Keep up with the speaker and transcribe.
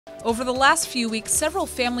Over the last few weeks, several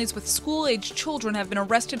families with school-aged children have been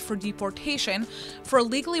arrested for deportation for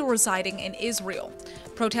illegally residing in Israel.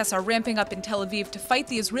 Protests are ramping up in Tel Aviv to fight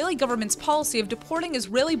the Israeli government's policy of deporting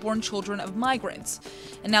Israeli-born children of migrants.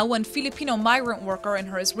 And now one Filipino migrant worker and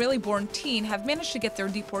her Israeli-born teen have managed to get their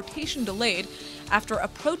deportation delayed after a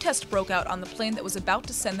protest broke out on the plane that was about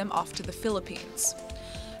to send them off to the Philippines.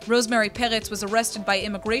 Rosemary Peretz was arrested by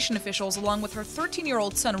immigration officials along with her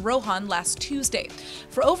 13-year-old son Rohan last Tuesday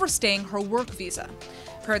for overstaying her work visa.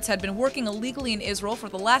 Peretz had been working illegally in Israel for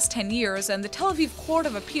the last 10 years, and the Tel Aviv Court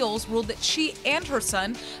of Appeals ruled that she and her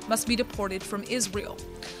son must be deported from Israel.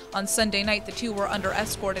 On Sunday night, the two were under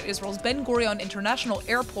escort at Israel's Ben Gurion International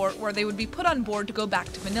Airport, where they would be put on board to go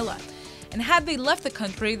back to Manila. And had they left the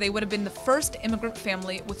country, they would have been the first immigrant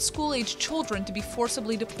family with school-aged children to be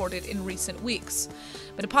forcibly deported in recent weeks.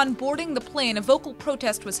 But upon boarding the plane, a vocal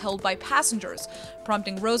protest was held by passengers,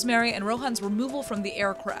 prompting Rosemary and Rohan's removal from the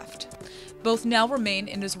aircraft. Both now remain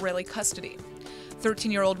in Israeli custody.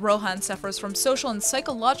 13-year-old Rohan suffers from social and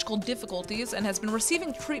psychological difficulties and has been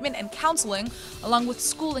receiving treatment and counseling, along with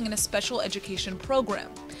schooling in a special education program.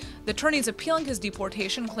 The attorneys appealing his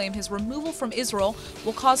deportation claim his removal from Israel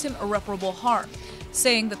will cause him irreparable harm,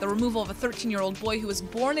 saying that the removal of a 13-year-old boy who was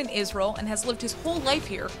born in Israel and has lived his whole life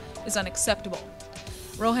here is unacceptable.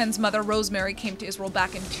 Rohan's mother, Rosemary, came to Israel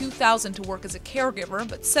back in 2000 to work as a caregiver,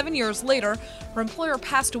 but 7 years later, her employer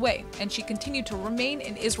passed away, and she continued to remain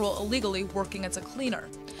in Israel illegally working as a cleaner.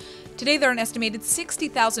 Today, there are an estimated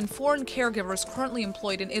 60,000 foreign caregivers currently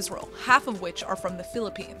employed in Israel, half of which are from the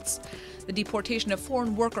Philippines. The deportation of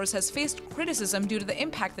foreign workers has faced criticism due to the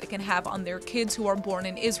impact that it can have on their kids who are born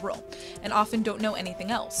in Israel, and often don't know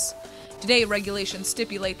anything else. Today, regulations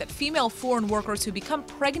stipulate that female foreign workers who become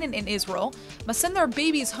pregnant in Israel must send their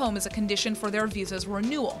babies home as a condition for their visa's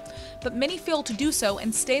renewal, but many fail to do so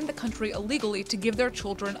and stay in the country illegally to give their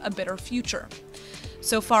children a better future.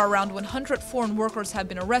 So far, around 100 foreign workers have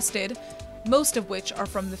been arrested, most of which are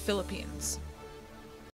from the Philippines.